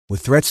With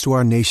threats to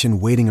our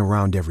nation waiting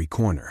around every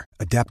corner,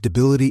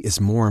 adaptability is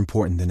more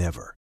important than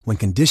ever. When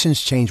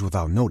conditions change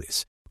without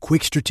notice,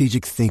 quick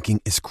strategic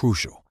thinking is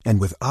crucial.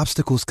 And with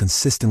obstacles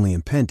consistently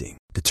impending,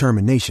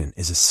 determination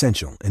is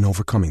essential in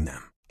overcoming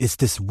them. It's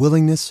this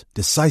willingness,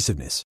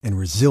 decisiveness, and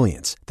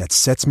resilience that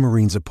sets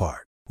Marines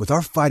apart. With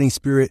our fighting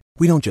spirit,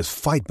 we don't just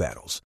fight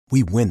battles,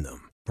 we win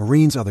them.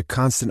 Marines are the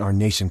constant our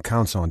nation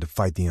counts on to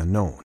fight the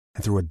unknown.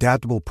 And through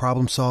adaptable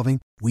problem solving,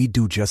 we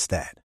do just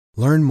that.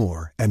 Learn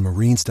more at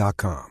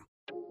marines.com.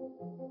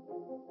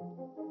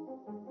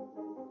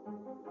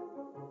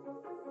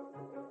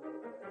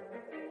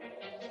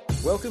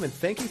 Welcome and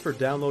thank you for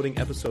downloading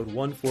episode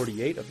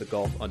 148 of the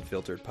Golf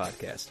Unfiltered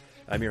podcast.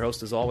 I'm your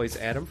host as always,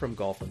 Adam from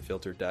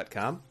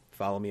golfunfiltered.com.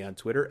 Follow me on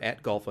Twitter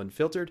at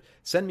golfunfiltered.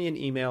 Send me an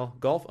email,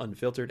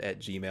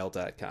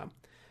 golfunfiltered@gmail.com.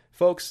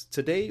 Folks,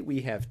 today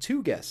we have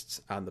two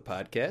guests on the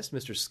podcast,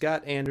 Mr.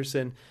 Scott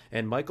Anderson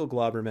and Michael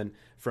Glauberman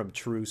from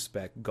True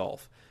Spec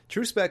Golf.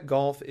 True Spec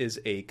Golf is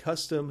a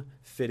custom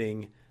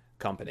fitting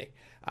company.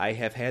 I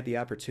have had the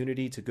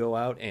opportunity to go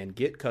out and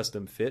get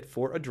custom fit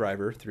for a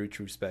driver through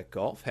True Spec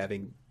Golf,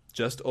 having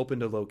just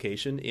opened a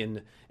location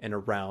in and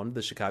around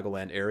the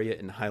Chicagoland area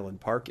in Highland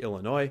Park,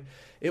 Illinois.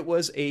 It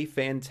was a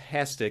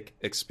fantastic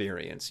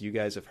experience. You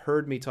guys have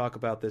heard me talk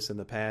about this in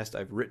the past.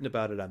 I've written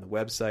about it on the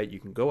website. You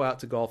can go out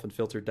to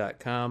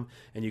golfunfiltered.com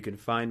and you can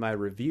find my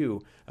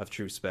review of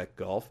True Spec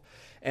Golf.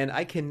 And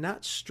I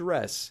cannot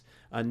stress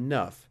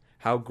enough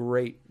how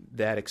great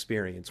that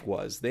experience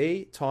was.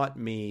 They taught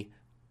me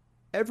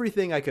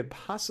everything I could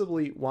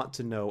possibly want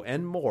to know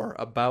and more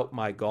about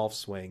my golf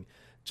swing,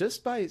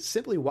 just by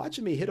simply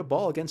watching me hit a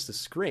ball against the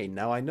screen.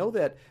 Now, I know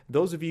that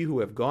those of you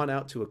who have gone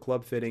out to a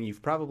club fitting,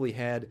 you've probably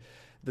had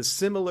the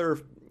similar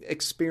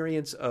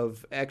experience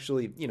of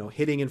actually,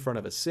 hitting in front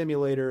of a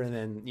simulator, and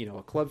then,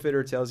 a club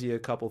fitter tells you a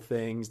couple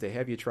things, they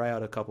have you try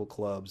out a couple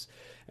clubs,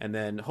 and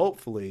then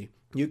hopefully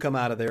you come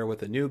out of there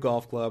with a new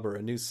golf club or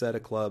a new set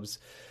of clubs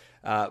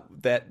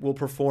that will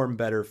perform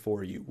better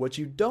for you. What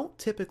you don't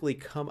typically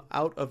come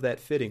out of that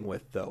fitting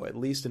with, though, at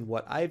least in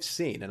what I've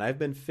seen, and I've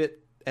been fit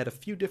at a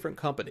few different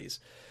companies,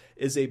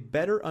 is a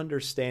better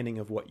understanding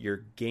of what your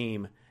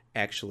game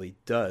actually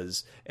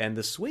does and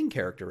the swing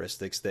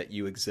characteristics that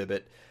you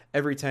exhibit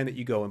every time that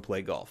you go and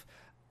play golf.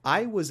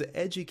 I was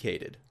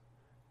educated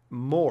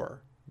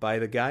more by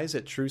the guys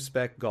at True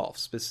Spec Golf,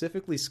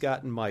 specifically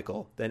Scott and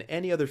Michael, than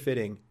any other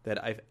fitting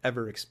that I've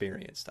ever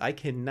experienced. I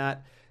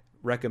cannot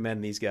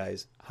recommend these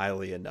guys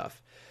highly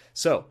enough.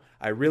 So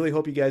I really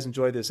hope you guys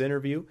enjoy this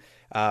interview.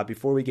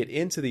 Before we get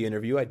into the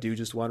interview, I do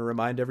just want to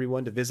remind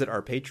everyone to visit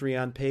our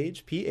Patreon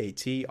page,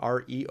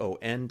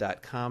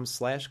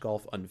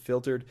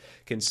 patreon.com/golfunfiltered.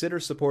 Consider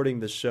supporting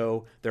the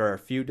show. There are a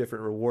few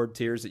different reward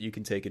tiers that you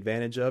can take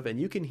advantage of, and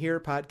you can hear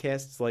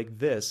podcasts like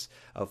this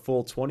a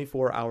full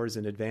 24 hours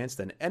in advance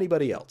than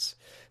anybody else.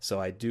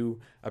 So I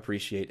do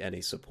appreciate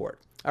any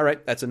support. All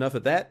right, that's enough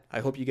of that. I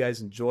hope you guys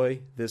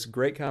enjoy this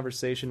great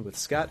conversation with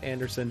Scott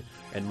Anderson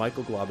and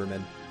Michael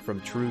Glauberman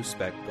from True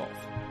Spec Golf.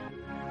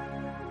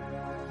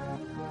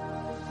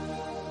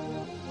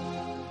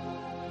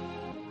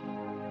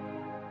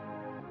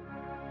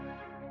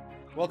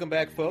 Welcome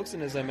back, folks,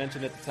 and as I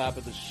mentioned at the top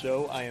of the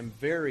show, I am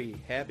very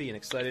happy and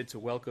excited to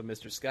welcome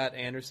Mr. Scott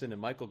Anderson and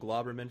Michael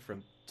Glauberman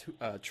from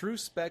True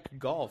Spec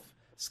Golf.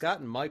 Scott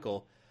and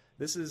Michael,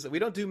 we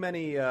don't do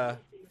many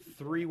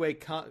three-way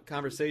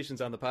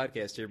conversations on the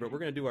podcast here, but we're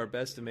going to do our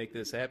best to make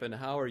this happen.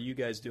 How are you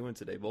guys doing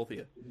today, both of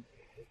you?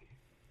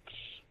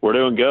 We're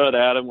doing good,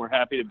 Adam. We're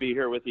happy to be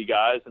here with you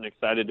guys and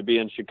excited to be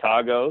in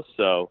Chicago.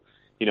 So,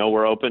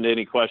 we're open to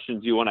any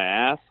questions you want to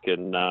ask.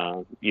 And,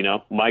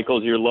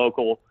 Michael's your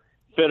local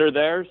fitter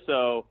there,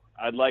 so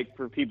I'd like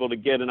for people to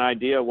get an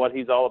idea of what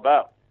he's all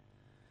about.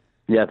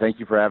 Yeah, thank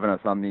you for having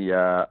us on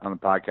the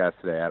podcast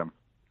today, Adam.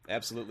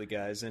 Absolutely,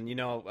 guys. And,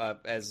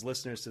 as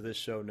listeners to this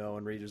show know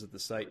and readers of the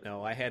site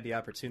know, I had the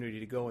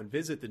opportunity to go and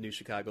visit the new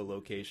Chicago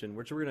location,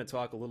 which we're going to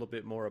talk a little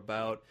bit more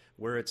about,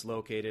 where it's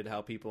located,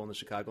 how people in the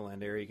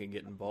Chicagoland area can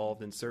get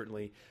involved, and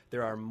certainly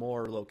there are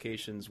more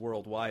locations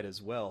worldwide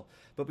as well.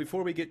 But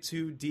before we get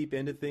too deep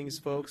into things,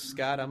 folks,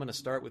 Scott, I'm going to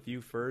start with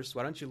you first.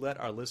 Why don't you let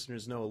our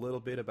listeners know a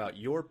little bit about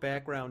your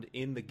background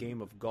in the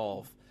game of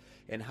golf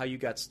and how you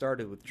got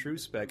started with True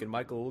Spec, and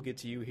Michael, we'll get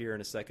to you here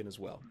in a second as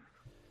well.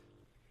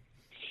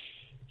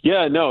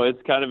 Yeah, no,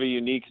 it's kind of a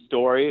unique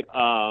story.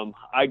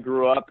 I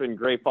grew up in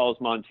Great Falls,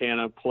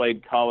 Montana,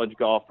 played college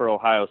golf for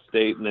Ohio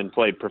State, and then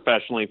played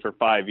professionally for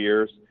 5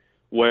 years,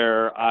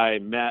 where I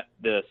met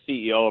the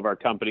CEO of our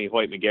company,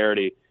 Hoyt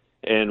McGarity.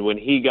 And when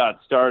he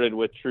got started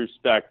with True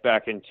Spec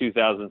back in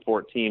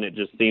 2014, it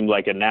just seemed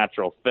like a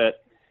natural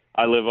fit.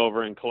 I live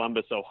over in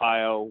Columbus,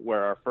 Ohio,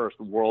 where our first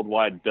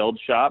worldwide build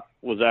shop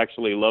was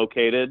actually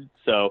located.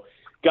 So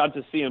got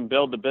to see him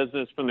build the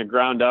business from the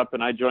ground up,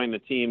 and I joined the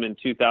team in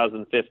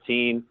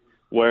 2015,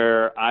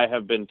 where I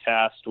have been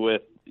tasked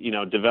with,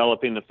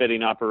 developing the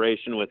fitting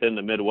operation within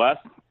the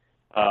Midwest.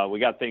 We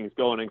got things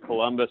going in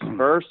Columbus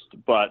first,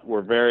 but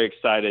we're very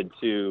excited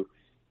to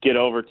get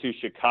over to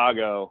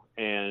Chicago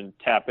and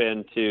tap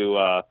into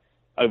a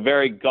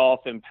very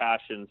golf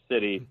impassioned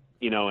city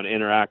and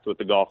interact with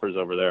the golfers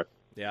over there.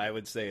 Yeah, I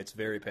would say it's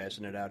very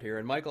passionate out here.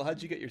 And Michael,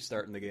 how'd you get your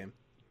start in the game?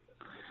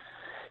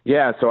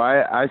 Yeah, so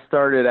I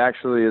started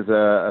actually as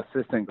a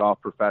assistant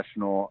golf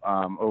professional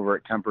over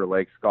at Kemper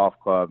Lakes Golf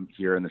Club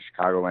here in the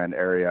Chicagoland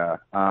area.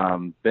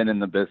 Been in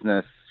the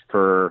business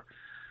for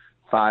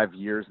 5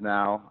 years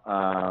now,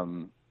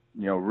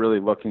 really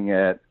looking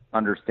at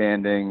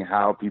understanding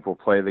how people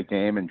play the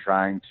game and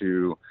trying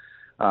to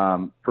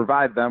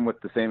provide them with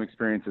the same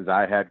experiences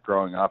I had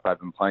growing up. I've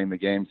been playing the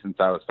game since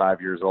I was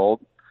 5 years old.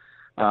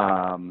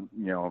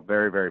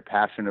 Very, very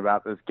passionate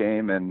about this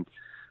game, and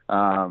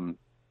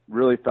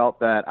really felt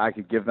that I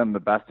could give them the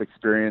best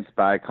experience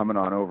by coming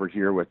on over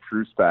here with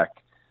TrueSpec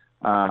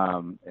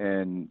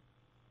and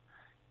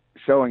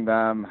showing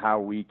them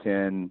how we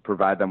can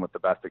provide them with the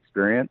best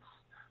experience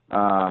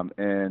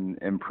and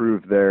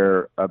improve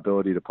their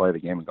ability to play the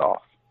game of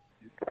golf.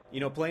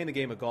 Playing the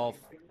game of golf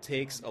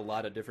takes a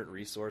lot of different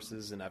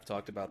resources, and I've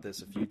talked about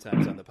this a few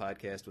times on the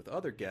podcast with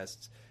other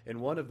guests, and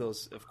one of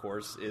those, of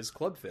course, is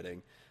club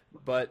fitting.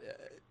 But,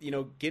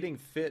 getting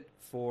fit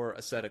for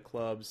a set of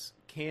clubs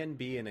can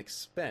be an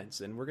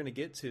expense, and we're going to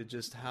get to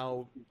just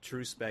how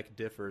TrueSpec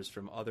differs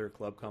from other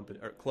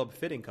club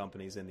fitting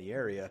companies in the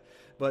area.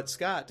 But,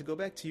 Scott, to go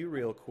back to you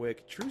real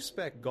quick,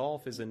 TrueSpec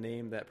Golf is a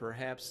name that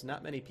perhaps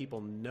not many people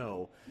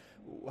know.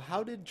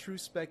 How did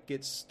TrueSpec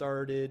get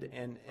started,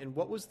 and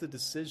what was the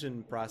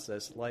decision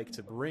process like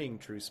to bring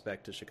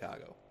TrueSpec to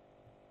Chicago?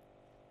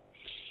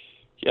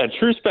 Yeah,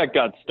 TrueSpec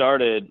got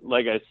started,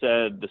 like I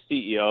said, the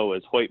CEO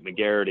is Hoyt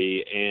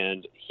McGarity,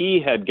 and he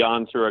had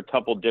gone through a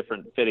couple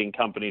different fitting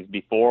companies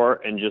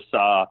before and just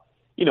saw,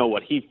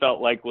 what he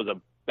felt like was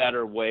a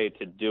better way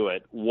to do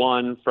it.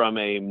 One, from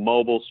a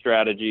mobile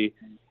strategy.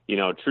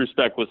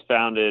 TrueSpec was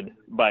founded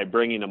by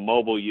bringing a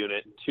mobile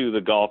unit to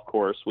the golf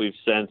course. We've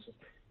since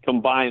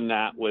combined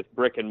that with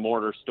brick and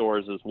mortar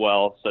stores as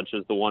well, such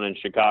as the one in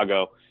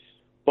Chicago.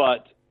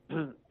 But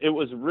it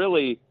was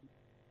really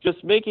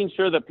just making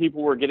sure that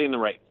people were getting the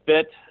right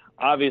fit,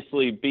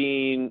 obviously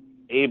being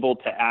able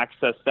to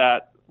access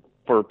that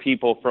for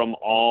people from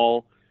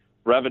all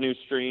revenue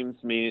streams.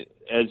 I mean,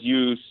 as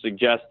you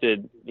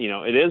suggested,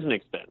 it is an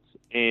expense,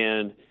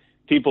 and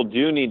people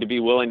do need to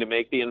be willing to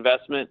make the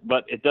investment,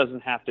 but it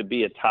doesn't have to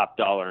be a top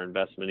dollar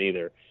investment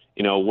either.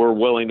 We're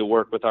willing to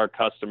work with our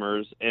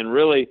customers, and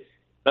really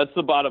that's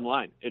the bottom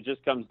line. It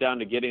just comes down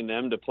to getting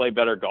them to play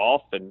better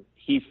golf, and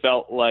he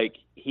felt like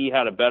he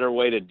had a better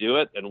way to do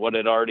it than what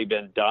had already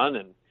been done.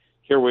 And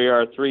here we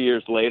are 3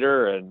 years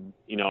later, and,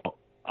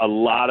 a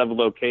lot of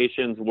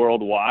locations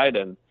worldwide.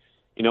 And,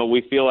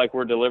 we feel like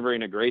we're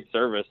delivering a great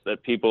service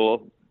that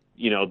people,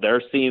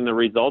 they're seeing the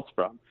results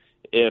from.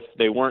 If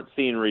they weren't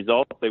seeing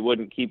results, they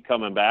wouldn't keep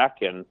coming back.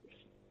 And,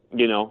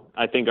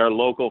 I think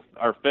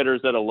our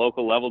fitters at a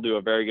local level do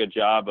a very good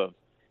job of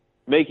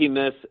making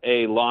this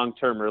a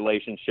long-term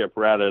relationship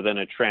rather than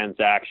a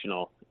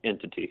transactional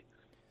entity.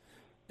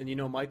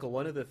 And Michael,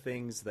 one of the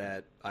things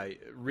that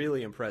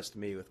really impressed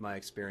me with my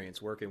experience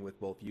working with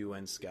both you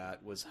and Scott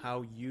was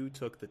how you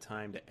took the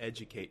time to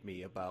educate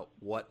me about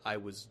what I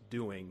was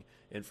doing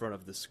in front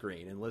of the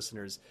screen. And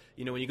listeners,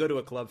 when you go to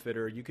a club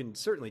fitter, you can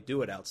certainly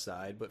do it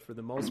outside, but for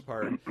the most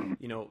part,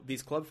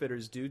 these club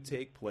fitters do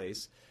take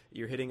place.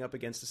 You're hitting up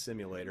against a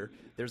simulator.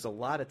 There's a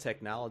lot of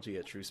technology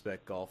at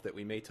TrueSpec Golf that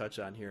we may touch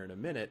on here in a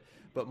minute.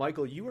 But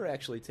Michael, you were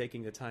actually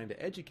taking the time to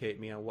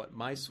educate me on what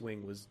my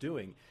swing was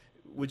doing.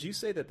 Would you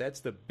say that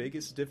that's the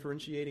biggest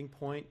differentiating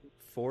point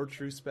for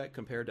TrueSpec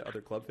compared to other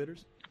club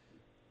fitters?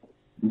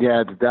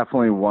 Yeah, it's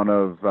definitely one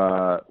of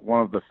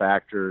the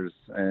factors,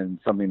 and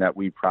something that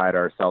we pride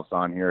ourselves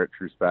on here at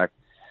TrueSpec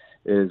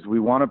is we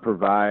want to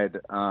provide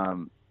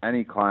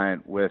any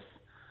client with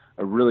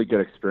a really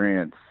good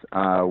experience.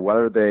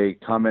 Whether they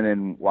come in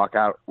and walk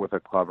out with a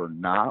club or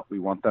not, we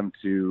want them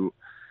to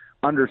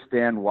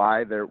understand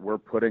why we're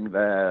putting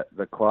the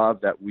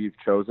club that we've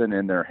chosen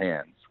in their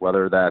hands,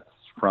 whether that's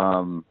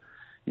from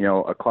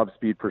a club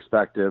speed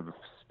perspective,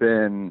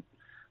 spin.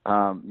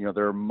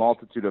 There are a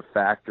multitude of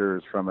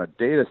factors from a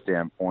data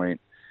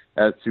standpoint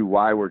as to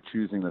why we're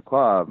choosing the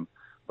club.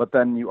 But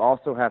then you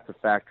also have to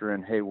factor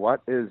in, hey,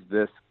 what is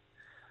this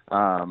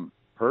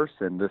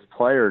this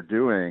player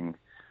doing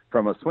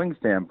from a swing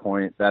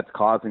standpoint that's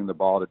causing the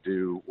ball to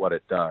do what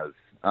it does?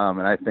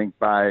 And I think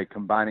by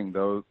combining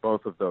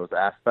both of those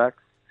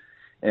aspects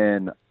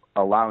and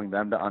allowing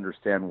them to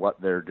understand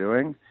what they're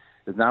doing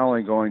is not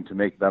only going to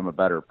make them a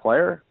better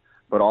player,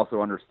 but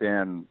also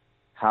understand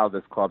how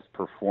this club's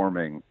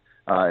performing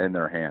in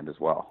their hand as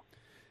well.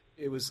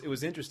 It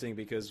was interesting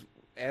because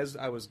as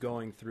I was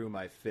going through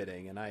my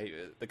fitting, and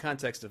the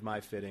context of my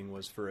fitting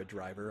was for a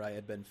driver. I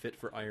had been fit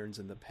for irons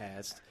in the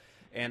past,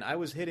 and I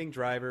was hitting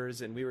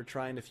drivers, and we were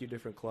trying a few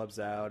different clubs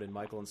out, and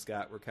Michael and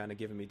Scott were kind of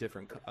giving me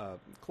different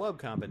club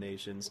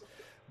combinations.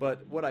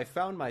 But what I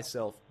found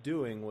myself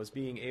doing was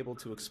being able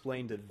to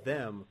explain to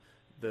them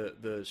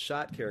the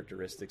shot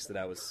characteristics that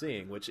I was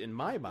seeing, which in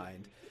my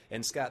mind,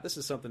 and Scott, this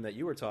is something that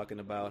you were talking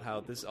about, how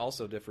this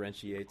also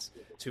differentiates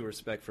True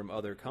Respect from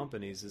other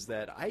companies, is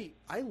that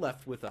I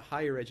left with a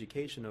higher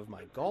education of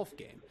my golf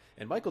game.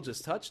 And Michael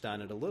just touched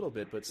on it a little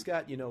bit, but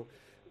Scott,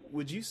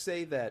 would you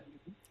say that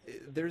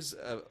there's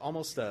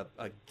almost a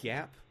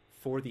gap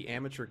for the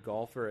amateur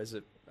golfer as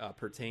it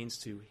pertains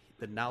to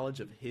the knowledge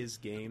of his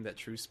game that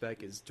True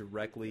Spec is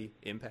directly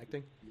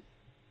impacting?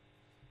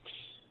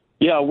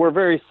 Yeah, we're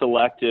very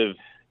selective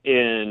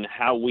in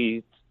how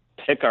we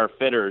pick our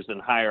fitters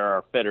and hire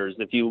our fitters.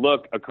 If you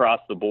look across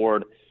the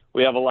board,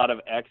 we have a lot of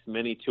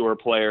ex-mini tour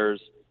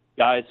players,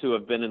 guys who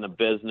have been in the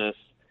business.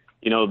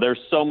 There's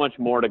so much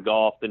more to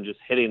golf than just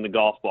hitting the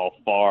golf ball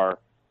far.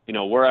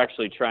 We're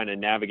actually trying to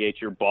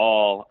navigate your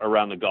ball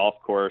around the golf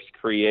course,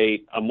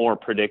 create a more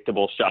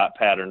predictable shot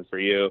pattern for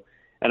you.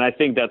 And I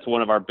think that's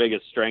one of our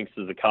biggest strengths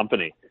as a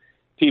company.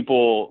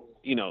 People,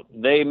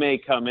 they may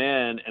come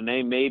in and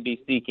they may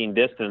be seeking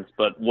distance,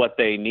 but what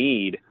they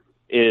need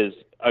is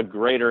a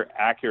greater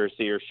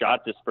accuracy or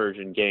shot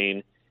dispersion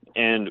gain.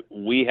 And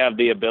we have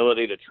the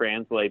ability to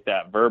translate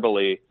that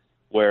verbally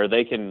where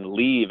they can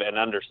leave and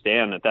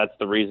understand that that's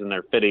the reason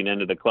they're fitting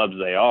into the clubs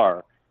they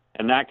are.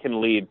 And that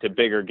can lead to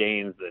bigger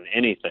gains than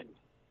anything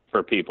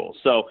for people.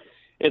 So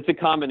it's a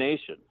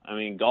combination. I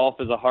mean, golf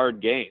is a hard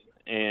game,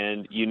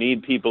 and you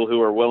need people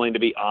who are willing to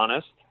be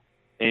honest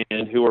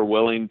and who are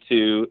willing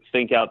to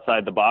think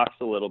outside the box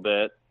a little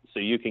bit so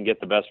you can get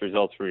the best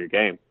results for your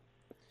game.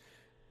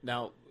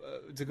 Now,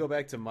 to go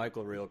back to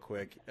Michael real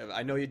quick,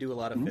 I know you do a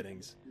lot of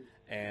fittings,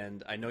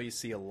 and I know you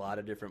see a lot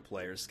of different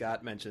players.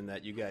 Scott mentioned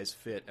that you guys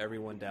fit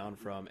everyone down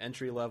from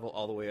entry level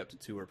all the way up to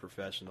tour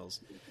professionals.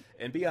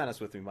 And be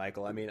honest with me,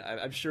 Michael, I mean,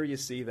 I'm sure you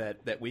see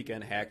that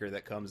weekend hacker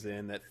that comes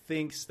in that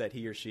thinks that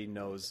he or she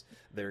knows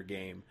their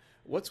game.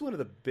 What's one of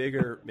the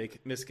bigger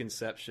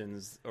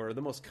misconceptions or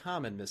the most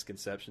common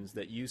misconceptions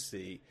that you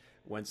see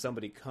when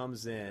somebody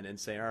comes in and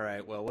say, all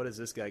right, well, what is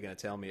this guy going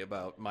to tell me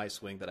about my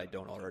swing that I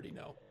don't already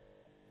know?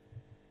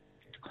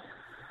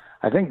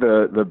 I think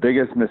the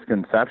biggest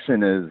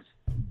misconception is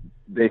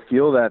they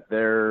feel that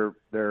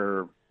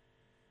their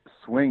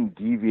swing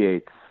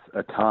deviates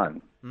a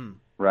ton,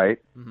 right?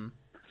 Mm-hmm.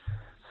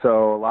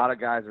 So a lot of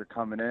guys are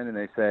coming in and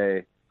they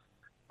say,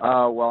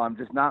 well, I'm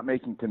just not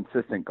making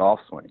consistent golf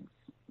swings.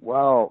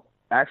 Well,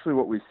 actually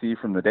what we see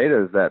from the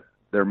data is that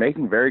they're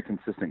making very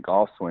consistent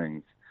golf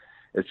swings.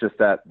 It's just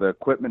that the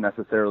equipment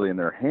necessarily in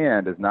their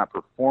hand is not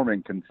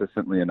performing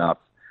consistently enough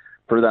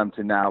for them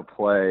to now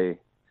play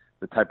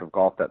the type of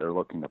golf that they're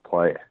looking to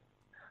play.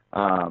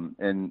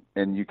 And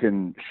you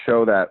can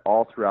show that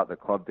all throughout the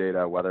club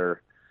data,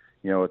 whether,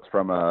 it's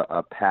from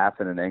a path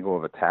and an angle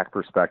of attack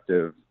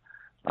perspective,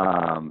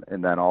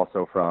 and then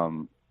also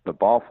from the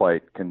ball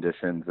flight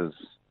conditions is,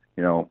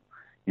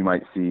 you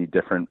might see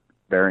different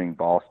varying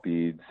ball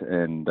speeds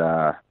and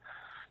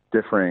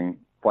differing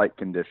flight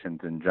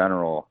conditions in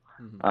general.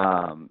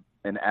 Mm-hmm.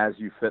 And as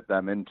you fit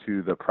them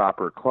into the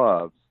proper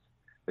clubs,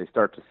 they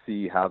start to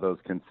see how those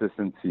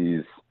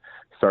consistencies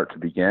start to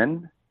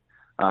begin,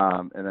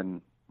 and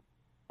then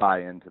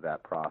buy into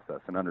that process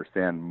and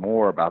understand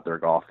more about their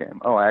golf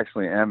game. Oh, I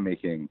actually am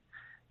making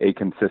a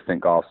consistent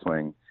golf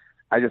swing.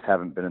 I just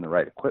haven't been in the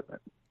right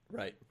equipment.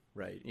 Right.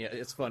 Yeah,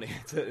 it's funny.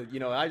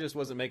 I just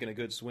wasn't making a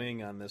good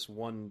swing on this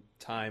one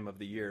time of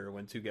the year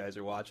when two guys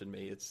are watching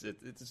me. It's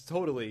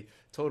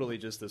totally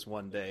just this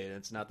one day, and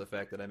it's not the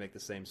fact that I make the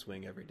same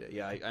swing every day.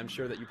 Yeah, I'm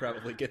sure that you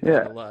probably get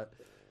that a lot.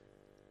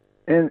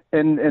 And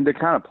to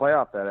kind of play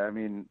off that, I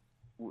mean,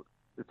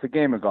 it's a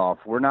game of golf.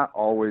 We're not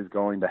always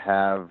going to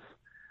have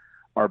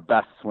our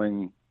best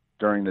swing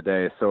during the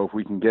day. So if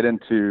we can get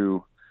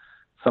into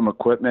some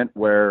equipment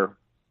where,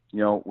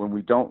 when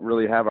we don't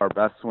really have our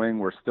best swing,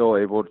 we're still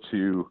able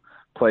to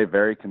play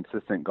very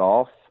consistent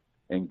golf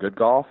and good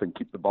golf and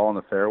keep the ball in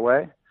the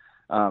fairway,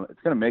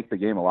 it's going to make the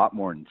game a lot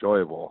more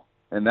enjoyable.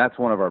 And that's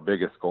one of our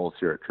biggest goals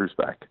here at True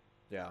Spec.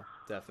 Yeah,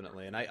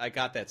 definitely. And I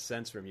got that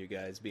sense from you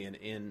guys being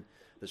in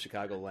the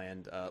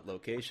Chicagoland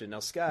location. Now,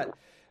 Scott,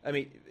 I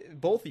mean,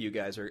 both of you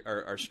guys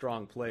are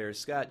strong players.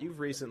 Scott, you've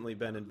recently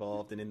been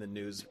involved and in the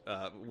news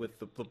with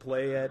the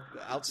play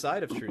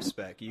outside of True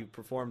Spec. You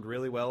performed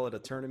really well at a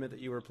tournament that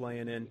you were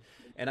playing in,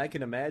 and I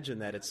can imagine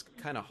that it's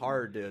kind of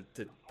hard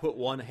to put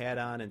one hat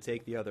on and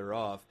take the other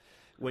off.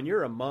 When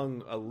you're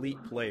among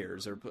elite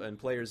players and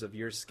players of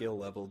your skill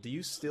level, do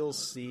you still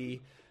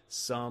see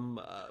some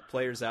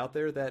players out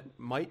there that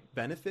might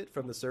benefit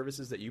from the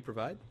services that you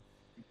provide?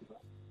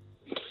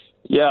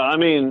 Yeah, I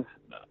mean,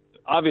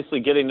 obviously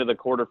getting to the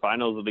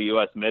quarterfinals of the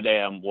U.S.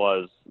 Mid-Am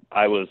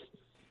I was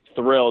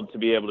thrilled to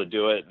be able to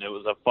do it, and it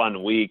was a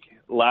fun week.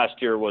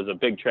 Last year was a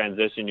big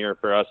transition year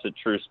for us at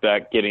True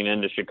Spec getting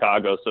into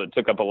Chicago, so it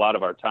took up a lot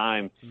of our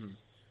time.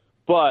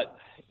 But,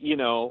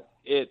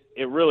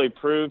 it really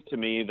proved to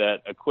me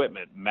that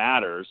equipment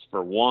matters,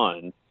 for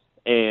one,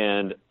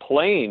 and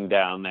playing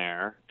down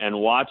there and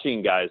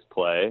watching guys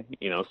play,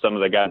 some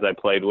of the guys I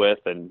played with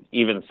and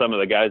even some of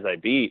the guys I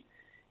beat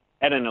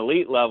at an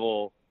elite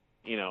level,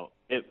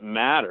 it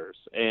matters.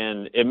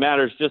 And it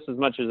matters just as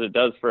much as it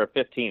does for a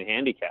 15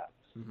 handicap.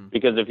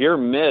 Because if your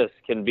miss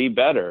can be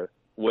better,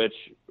 which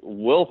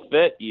will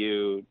fit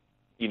you,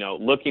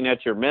 looking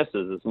at your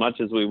misses as much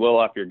as we will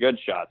off your good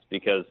shots,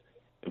 because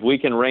if we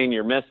can rein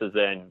your misses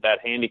in, that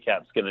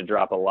handicap's going to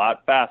drop a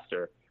lot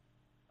faster.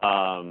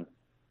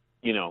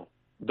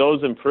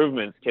 Those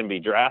improvements can be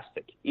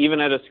drastic,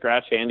 even at a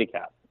scratch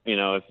handicap.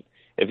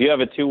 If you have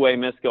a two-way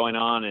miss going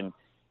on and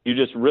you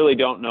just really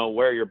don't know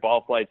where your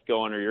ball flight's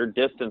going, or your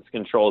distance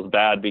control is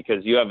bad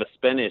because you have a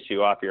spin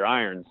issue off your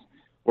irons,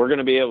 we're going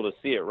to be able to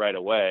see it right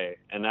away,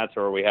 and that's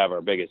where we have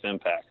our biggest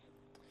impact.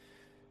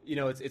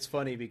 It's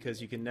funny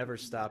because you can never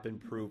stop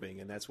improving,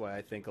 and that's why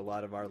I think a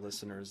lot of our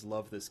listeners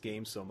love this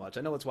game so much.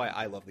 I know it's why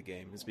I love the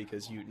game, is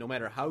because no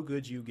matter how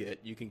good you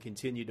get, you can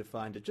continue to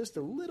find it just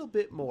a little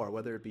bit more,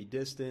 whether it be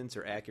distance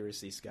or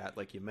accuracy, Scott,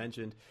 like you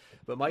mentioned.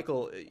 But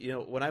Michael,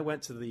 when I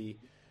went to the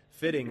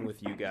fitting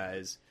with you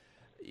guys,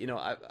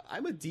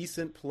 I'm a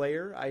decent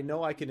player. I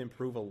know I can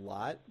improve a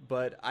lot,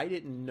 but I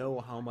didn't know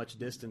how much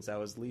distance I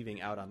was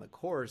leaving out on the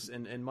course.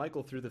 And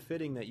Michael, through the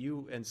fitting that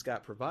you and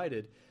Scott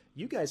provided,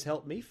 you guys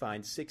helped me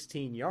find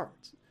 16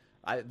 yards.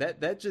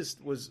 That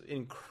just was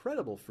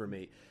incredible for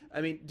me.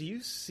 I mean, do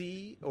you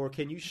see, or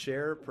can you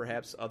share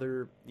perhaps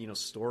other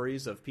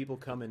stories of people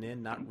coming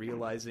in not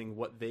realizing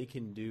what they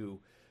can do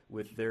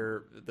with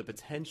the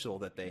potential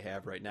that they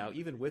have right now,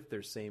 even with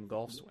their same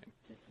golf swing?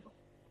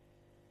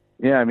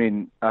 Yeah, I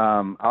mean,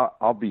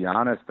 I'll be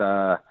honest.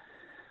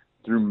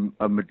 Through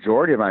a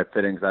majority of my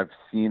fittings, I've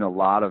seen a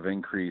lot of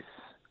increase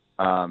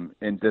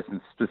in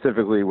distance,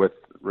 specifically with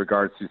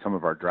regards to some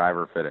of our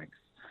driver fittings.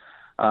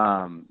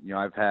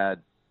 I've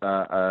had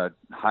a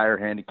higher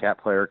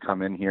handicap player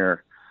come in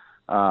here.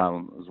 It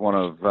was one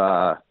of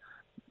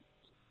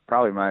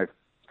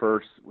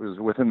was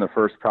within the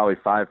first probably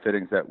 5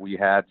 fittings that we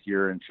had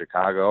here in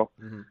Chicago.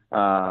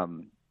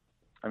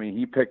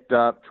 He picked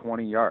up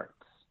 20 yards,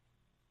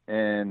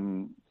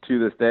 and to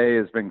this day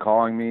has been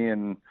calling me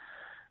and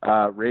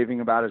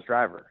raving about his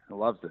driver. He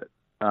loves it.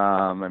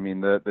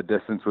 The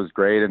distance was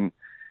great, and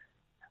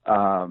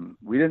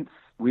we didn't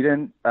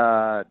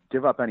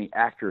give up any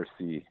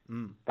accuracy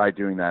by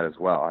doing that as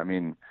well.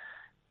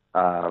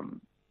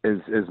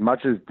 As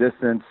much as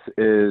distance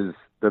is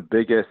the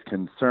biggest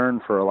concern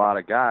for a lot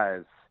of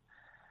guys,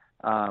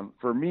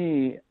 for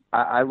me,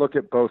 I look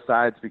at both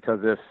sides, because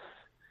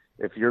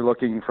if you're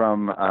looking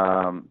from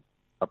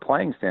a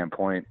playing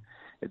standpoint,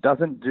 it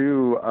doesn't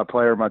do a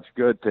player much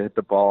good to hit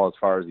the ball as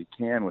far as he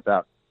can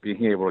without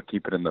being able to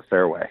keep it in the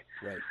fairway.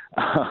 Right.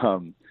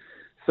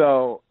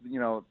 So,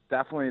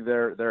 definitely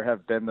there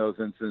have been those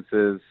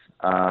instances.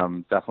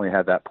 Definitely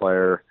had that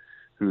player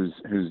who's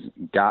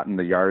gotten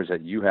the yards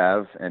that you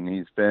have, and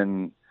he's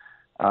been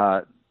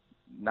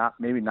not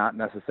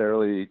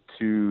necessarily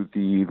to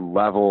the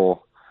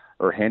level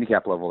or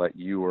handicap level that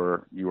you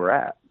were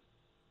at.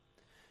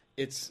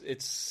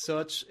 It's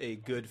such a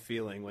good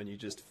feeling when you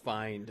just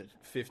find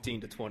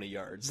 15 to 20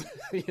 yards.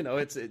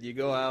 You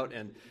go out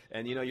and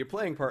your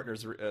playing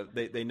partners,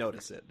 they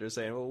notice it. They're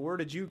saying, well, where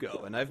did you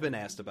go? And I've been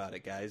asked about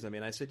it, guys.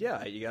 I said,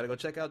 yeah, you got to go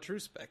check out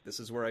TrueSpec. This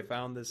is where I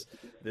found this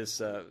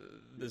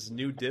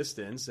new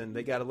distance, and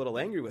they got a little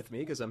angry with me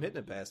because I'm hitting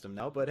it past them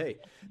now. But hey,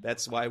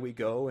 that's why we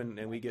go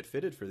and we get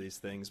fitted for these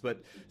things.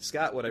 But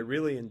Scott, what I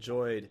really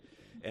enjoyed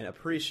and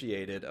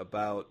appreciated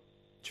about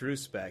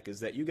TrueSpec is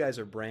that you guys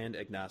are brand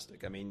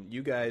agnostic.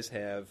 You guys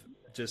have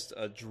just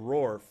a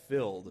drawer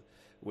filled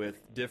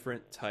with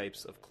different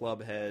types of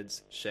club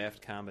heads,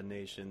 shaft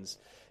combinations.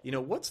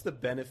 What's the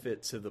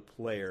benefit to the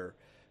player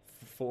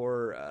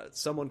for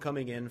someone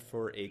coming in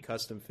for a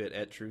custom fit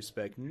at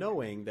TrueSpec,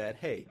 knowing that,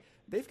 hey,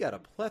 they've got a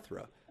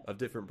plethora of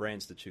different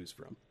brands to choose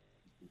from?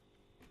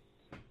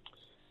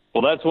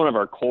 Well, that's one of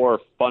our core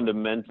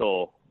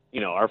fundamental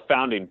our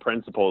founding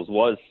principles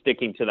was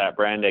sticking to that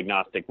brand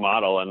agnostic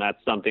model, and that's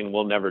something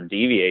we'll never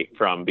deviate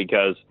from,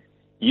 because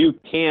you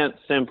can't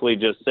simply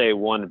just say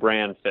one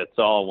brand fits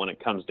all when it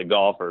comes to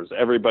golfers.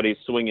 Everybody's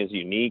swing is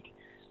unique.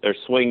 Their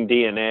swing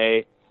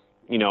DNA,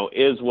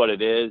 is what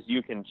it is.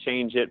 You can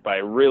change it by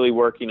really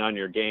working on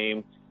your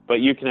game,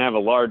 but you can have a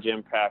large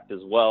impact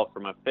as well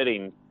from a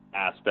fitting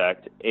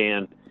aspect.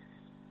 And,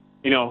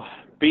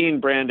 being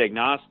brand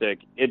agnostic,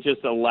 it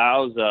just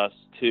allows us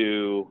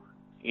to,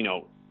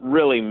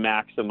 really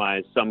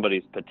maximize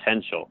somebody's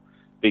potential,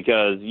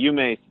 because you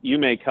may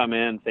come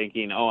in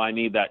thinking, oh, I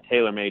need that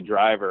tailor-made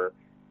driver,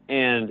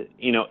 and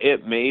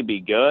it may be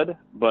good,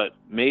 but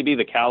maybe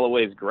the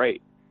Callaway's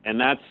great, and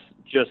that's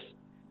just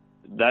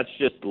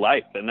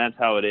life, and that's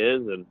how it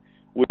is. And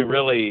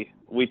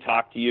we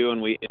talk to you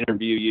and we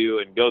interview you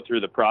and go through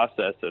the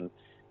process, and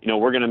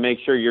we're going to make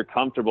sure you're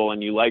comfortable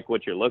and you like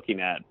what you're looking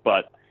at,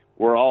 but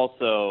we're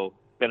also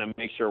going to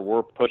make sure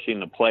we're pushing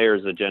the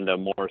player's agenda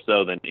more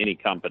so than any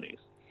company's.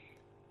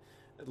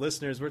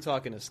 Listeners, we're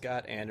talking to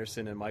Scott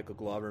Anderson and Michael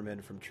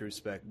Glauberman from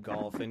TrueSpec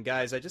Golf. And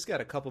guys, I just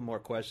got a couple more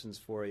questions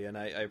for you, and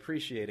I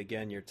appreciate,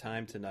 again, your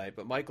time tonight.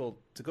 But Michael,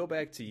 to go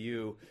back to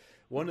you,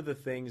 one of the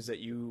things that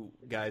you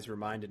guys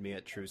reminded me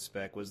at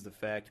TrueSpec was the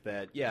fact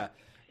that, yeah,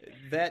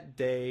 that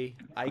day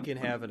I can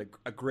have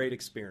a great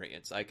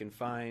experience. I can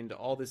find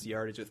all this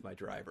yardage with my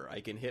driver.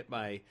 I can hit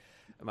my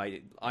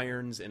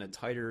irons in a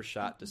tighter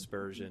shot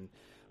dispersion.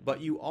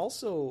 But you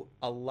also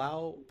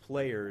allow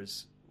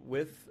players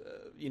with,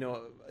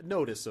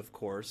 notice, of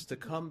course, to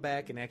come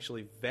back and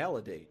actually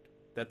validate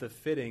that the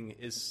fitting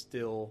is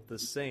still the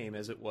same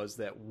as it was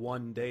that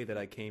one day that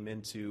I came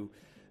into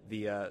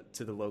the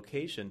to the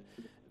location.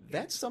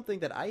 That's something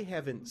that I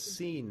haven't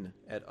seen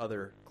at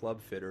other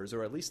club fitters,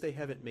 or at least they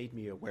haven't made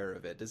me aware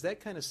of it. Does that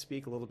kind of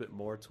speak a little bit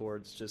more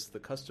towards just the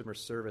customer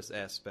service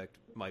aspect,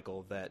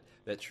 Michael, that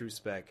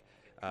TrueSpec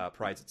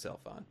prides itself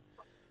on?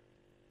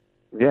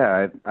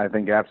 Yeah, I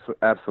think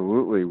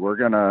absolutely. We're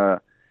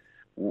gonna,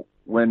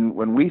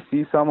 when we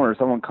see someone or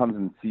someone comes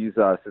and sees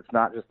us, it's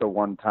not just a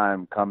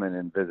one-time come in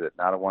and visit,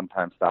 not a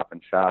one-time stop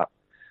and shop.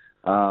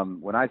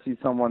 When I see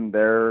someone,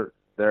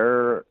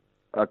 they're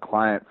a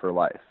client for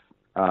life.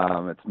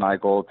 It's my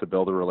goal to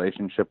build a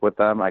relationship with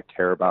them. I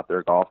care about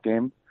their golf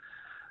game.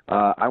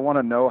 I want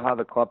to know how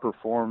the club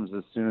performs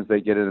as soon as they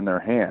get it in their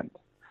hand,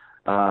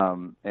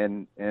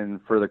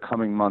 and for the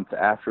coming months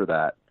after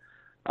that.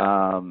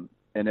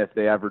 And if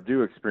they ever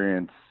do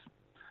experience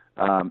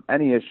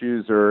any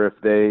issues, or if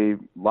they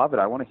love it,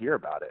 I want to hear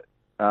about it.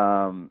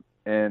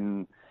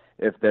 And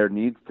if there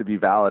needs to be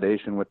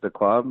validation with the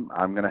club,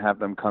 I'm going to have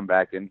them come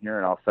back in here,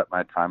 and I'll set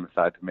my time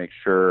aside to make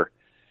sure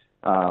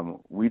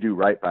we do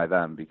right by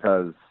them,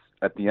 because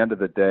at the end of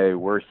the day,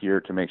 we're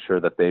here to make sure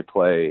that they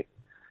play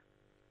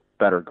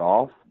better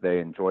golf, they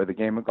enjoy the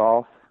game of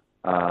golf,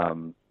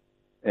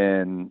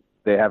 and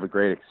they have a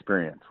great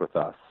experience with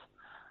us.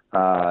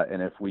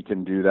 And if we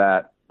can do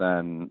that,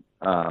 then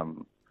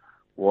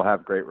we'll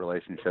have great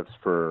relationships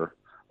for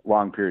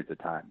long periods of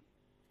time.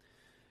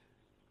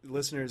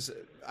 Listeners,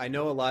 I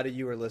know a lot of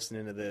you are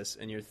listening to this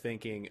and you're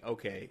thinking,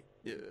 okay,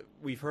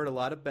 we've heard a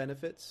lot of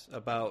benefits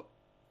about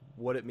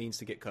what it means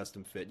to get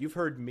custom fit. You've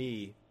heard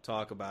me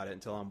talk about it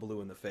until I'm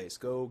blue in the face.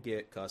 Go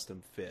get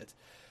custom fit.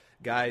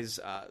 Guys,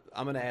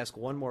 I'm going to ask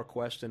one more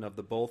question of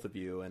the both of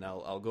you, and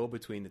I'll go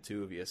between the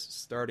two of you,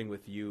 starting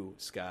with you,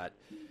 Scott.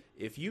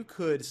 If you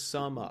could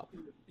sum up,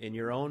 in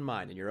your own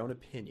mind, in your own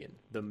opinion,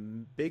 the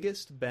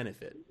biggest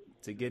benefit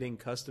to getting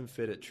custom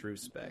fit at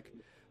TrueSpec,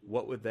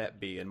 what would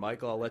that be? And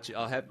Michael,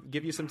 I'll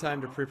give you some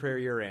time to prepare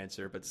your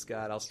answer, but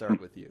Scott, I'll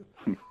start with you.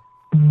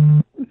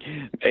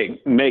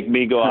 Hey, make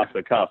me go off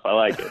the cuff. I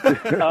like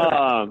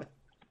it.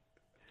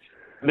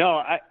 No,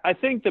 I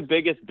think the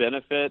biggest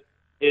benefit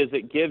is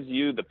it gives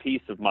you the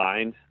peace of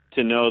mind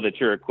to know that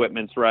your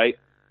equipment's right,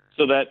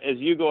 so that as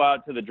you go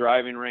out to the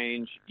driving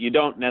range, you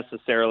don't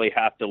necessarily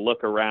have to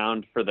look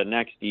around for the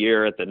next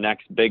year at the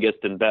next biggest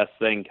and best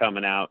thing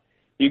coming out.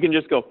 You can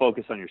just go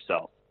focus on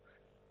yourself.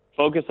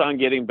 Focus on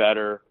getting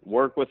better,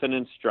 work with an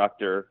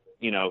instructor,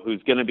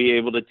 who's going to be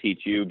able to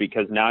teach you,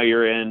 because now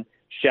you're in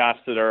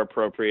shafts that are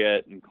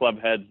appropriate and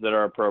club heads that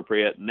are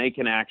appropriate, and they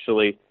can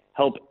actually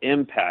help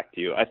impact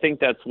you. I think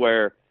that's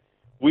where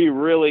we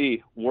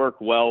really work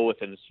well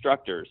with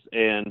instructors,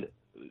 and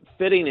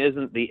fitting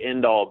isn't the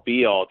end-all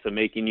be-all to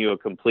making you a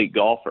complete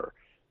golfer,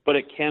 but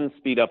it can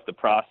speed up the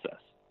process.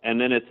 And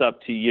then it's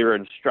up to your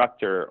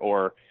instructor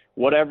or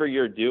whatever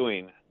you're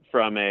doing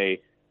from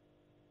a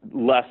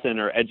lesson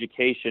or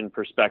education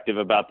perspective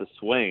about the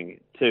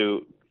swing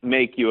to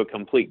make you a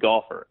complete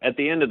golfer. At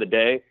the end of the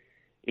day,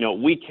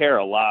 we care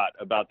a lot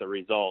about the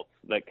results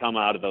that come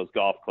out of those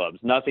golf clubs.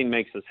 Nothing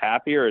makes us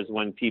happier is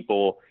when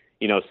people,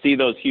 see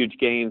those huge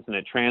gains and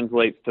it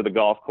translates to the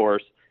golf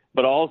course,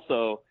 but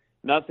also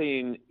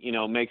nothing,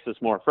 makes us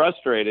more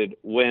frustrated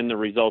when the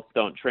results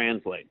don't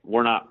translate.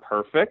 We're not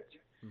perfect,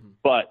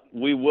 but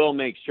we will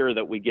make sure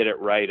that we get it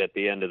right at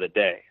the end of the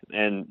day.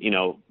 And,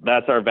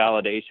 that's our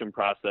validation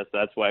process.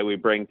 That's why we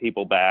bring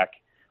people back.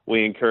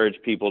 We encourage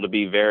people to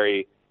be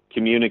very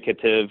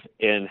communicative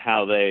in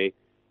how they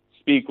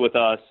speak with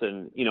us.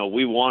 And,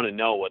 we want to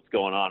know what's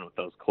going on with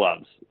those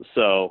clubs.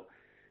 So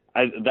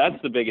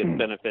that's the biggest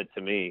benefit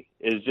to me,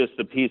 is just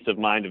the peace of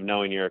mind of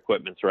knowing your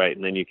equipment's right.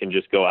 And then you can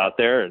just go out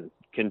there and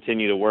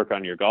continue to work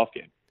on your golf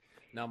game.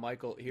 Now,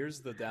 Michael, here's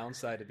the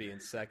downside of being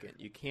second.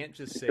 You can't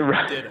just say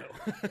Right. ditto.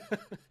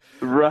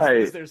 Right.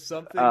 Is there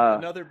something,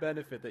 another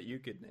benefit that you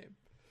could name?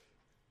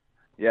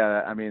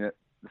 Yeah, I mean,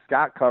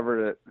 Scott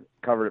covered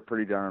it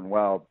pretty darn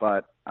well.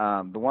 But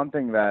the one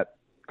thing that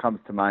comes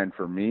to mind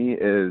for me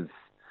is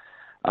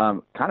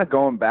kind of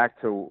going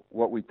back to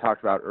what we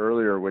talked about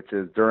earlier, which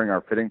is during our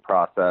fitting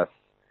process.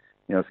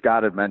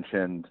 Scott had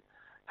mentioned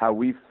how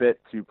we fit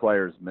two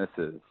players'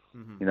 misses.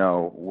 Mm-hmm.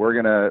 We're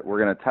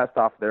gonna test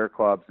off their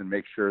clubs and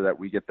make sure that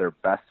we get their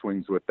best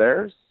swings with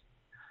theirs,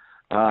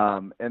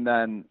 and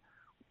then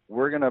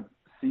we're gonna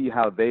see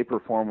how they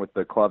perform with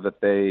the club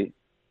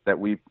that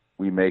we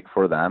make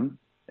for them,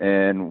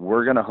 and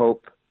we're gonna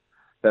hope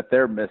that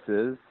their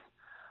misses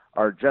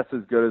are just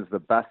as good as the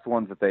best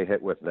ones that they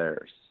hit with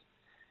theirs.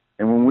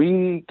 And when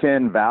we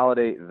can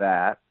validate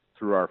that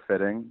through our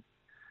fitting,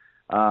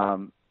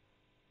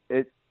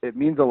 it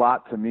means a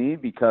lot to me,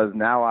 because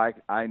now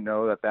I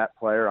know that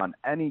player on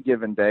any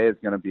given day is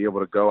going to be able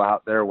to go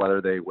out there,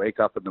 whether they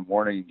wake up in the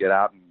morning and get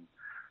out and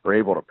are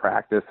able to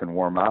practice and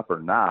warm up or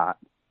not,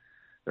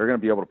 they're going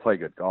to be able to play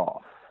good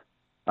golf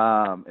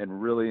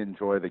and really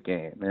enjoy the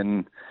game.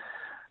 And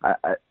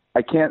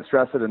I can't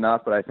stress it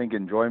enough, but I think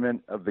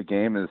enjoyment of the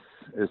game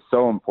is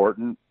so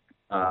important.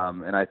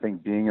 And I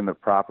think being in the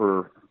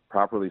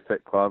properly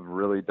fit club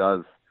really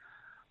does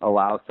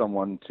allow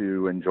someone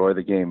to enjoy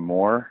the game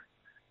more.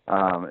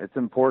 It's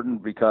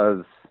important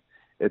because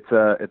it's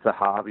a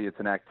hobby. It's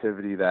an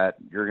activity that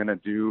you're going to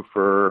do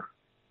for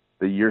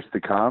the years to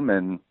come.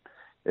 And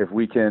if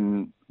we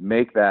can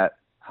make that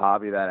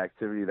hobby, that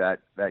activity,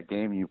 that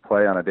game you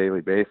play on a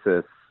daily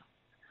basis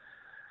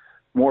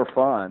more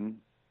fun,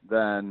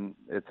 then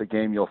it's a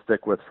game you'll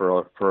stick with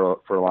for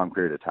a long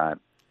period of time.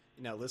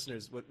 Now,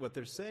 listeners, what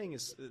they're saying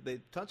is they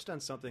touched on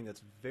something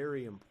that's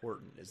very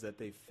important, is that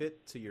they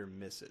fit to your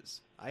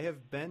misses. I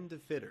have been to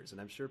fitters,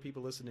 and I'm sure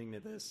people listening to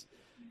this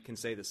can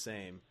say the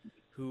same,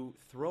 who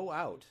throw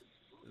out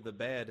the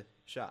bad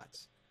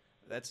shots.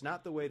 That's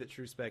not the way that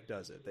TrueSpec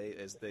does it.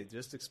 As they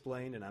just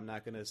explained, and I'm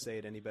not going to say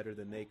it any better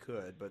than they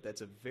could, but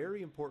that's a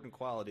very important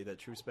quality that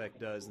TrueSpec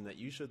does and that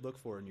you should look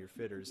for in your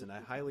fitters, and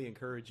I highly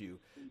encourage you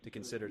to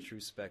consider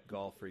TrueSpec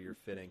Golf for your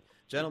fitting.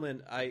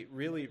 Gentlemen, I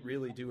really,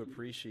 really do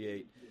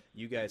appreciate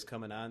you guys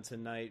coming on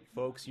tonight.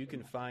 Folks, you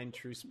can find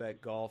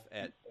TrueSpec Golf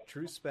at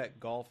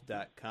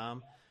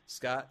truespecgolf.com.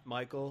 Scott,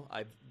 Michael,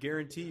 I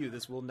guarantee you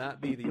this will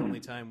not be the only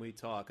time we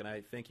talk, and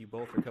I thank you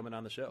both for coming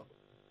on the show.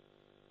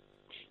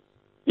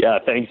 Yeah,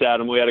 thanks,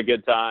 Adam. We had a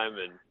good time,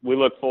 and we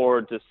look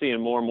forward to seeing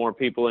more and more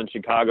people in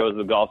Chicago as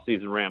the golf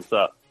season ramps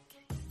up.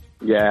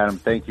 Yeah, Adam,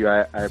 thank you.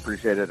 I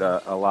appreciate it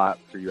a lot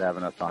for you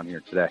having us on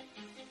here today.